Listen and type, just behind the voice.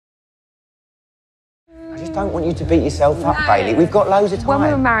don't want you to beat yourself up, Bailey. We've got loads of time. When we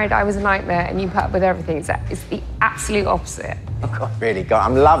were married, I was a nightmare and you put up with everything. It's the absolute opposite. Oh, God, really, God,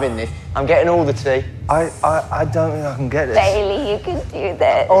 I'm loving this. I'm getting all the tea. I don't think I can get this. Bailey, you can do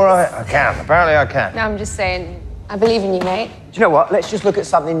this. All right, I can. Apparently I can. No, I'm just saying, I believe in you, mate. Do you know what? Let's just look at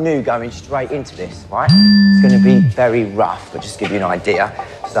something new going straight into this, right? It's going to be very rough, but just to give you an idea.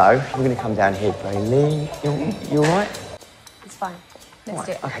 So, we're going to come down here, Bailey. You all right? It's fine. Let's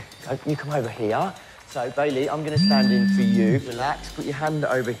do it. OK, so you come over here. So, Bailey, I'm going to stand in for you. Relax, put your hand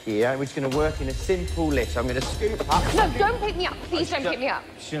over here. We're just going to work in a simple lift. I'm going to scoop up. No, don't pick me up. Please don't pick me up.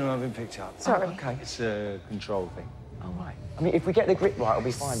 Shouldn't have been picked up. Sorry. Oh, OK. It's a control thing. All right. I mean, if we get the grip right, it'll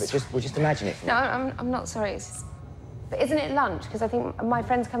be fine, but we'll just imagine it. No, I'm not sorry. It's just... But isn't it lunch? Because I think my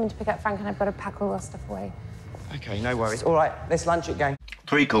friend's coming to pick up Frank and I've got to pack all our stuff away. OK, no worries. All right, let's lunch it, gang.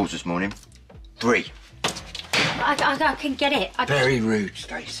 3 calls this morning. 3. I can get it. Very rude,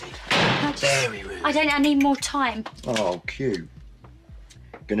 Stacey. Very rude. I need more time. Oh, cute.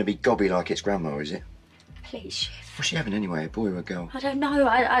 Gonna be gobby like its grandma, is it? Please, Shiv. What's she having anyway, a boy or a girl? I don't know.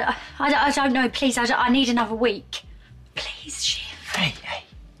 I don't know. Please, I need another week. Please, Shiv. Hey.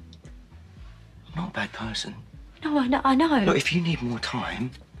 I'm not a bad person. No, I know. Look, if you need more time,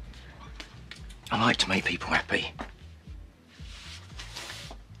 I like to make people happy.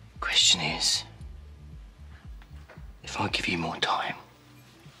 Question is, if I give you more time,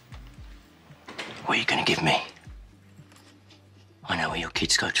 what are you going to give me? I know where your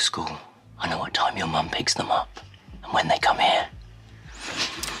kids go to school. I know what time your mum picks them up and when they come here.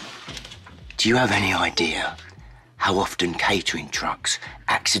 Do you have any idea how often catering trucks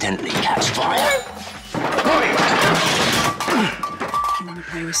accidentally catch fire? You want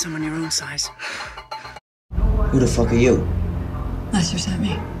to play with someone your own size? Who the fuck are you? Lester sent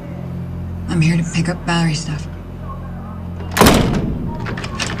me. I'm here to pick up Valerie stuff.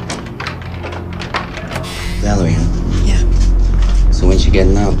 Valerie, huh? Yeah. So when's she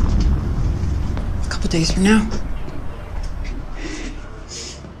getting out? A couple days from now.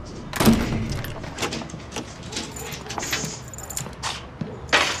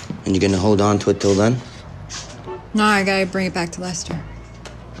 And you're gonna hold on to it till then? No, I gotta bring it back to Lester.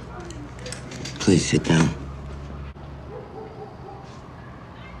 Please sit down.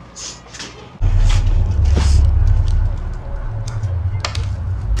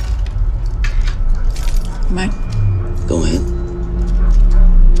 Mine? Go ahead.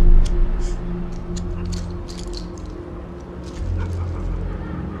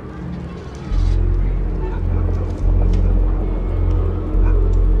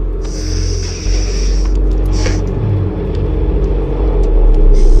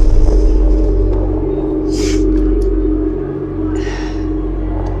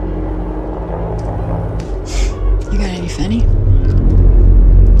 You got any Fenny?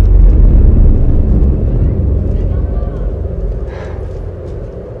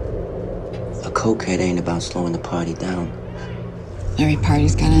 A cokehead ain't about slowing the party down. Every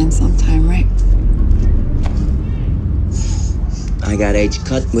party's gotta end sometime, right? I got age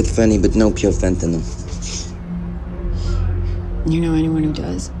cut with Fenny, but no pure fentanyl. You know anyone who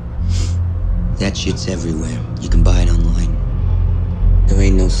does? That shit's everywhere. You can buy it online. There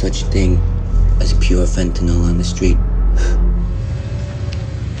ain't no such thing as pure fentanyl on the street.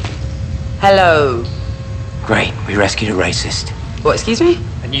 Hello. Great, we rescued a racist. What, excuse me?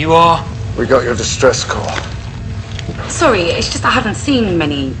 And you are? We got your distress call. Sorry, it's just I haven't seen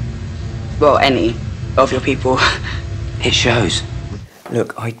many, well, any of your people. It shows.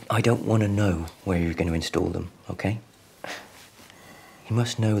 Look, I don't want to know where you're going to install them, okay? You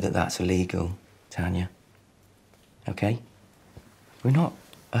must know that that's illegal, Tanya. Okay? We're not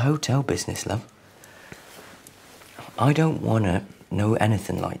a hotel business, love. I don't want to know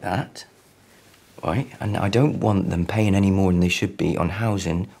anything like that, right? And I don't want them paying any more than they should be on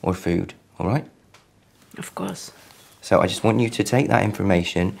housing or food, all right? Of course. So I just want you to take that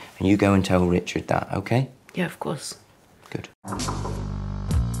information and you go and tell Richard that, okay? Yeah, of course. Good.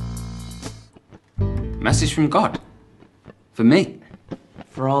 Message from God? For me?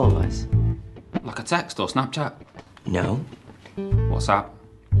 For all of us. Like a text or Snapchat? No. WhatsApp?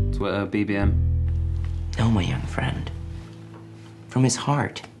 Twitter? BBM? No, my young friend. From his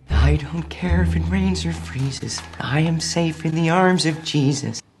heart. I don't care if it rains or freezes. I am safe in the arms of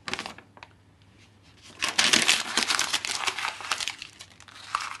Jesus.